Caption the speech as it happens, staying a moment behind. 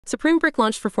Supreme Brick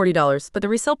launched for $40, but the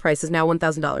resale price is now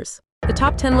 $1,000. The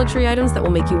top 10 luxury items that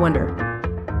will make you wonder.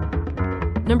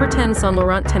 Number 10, Saint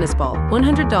Laurent tennis ball,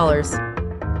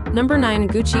 $100. Number 9,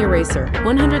 Gucci eraser,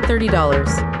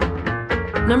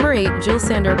 $130. Number 8, Jil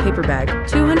Sander paper bag,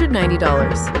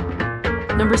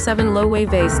 $290. Number 7, Loewe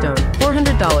vase stone,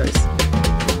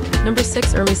 $400. Number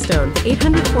 6, Hermes stone,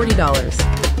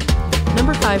 $840.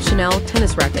 Number 5, Chanel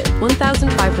tennis racket,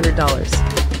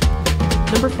 $1,500.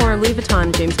 Number 4, Louis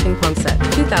Vuitton James ping pong set,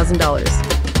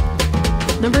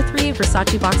 $2,000. Number 3,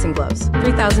 Versace boxing gloves,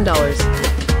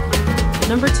 $3,000.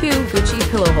 Number 2, Gucci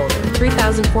pillow holder,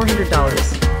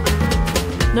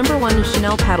 $3,400. Number 1,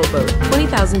 Chanel paddle boat,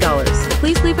 $20,000.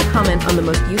 Please leave a comment on the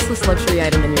most useless luxury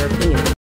item in your opinion.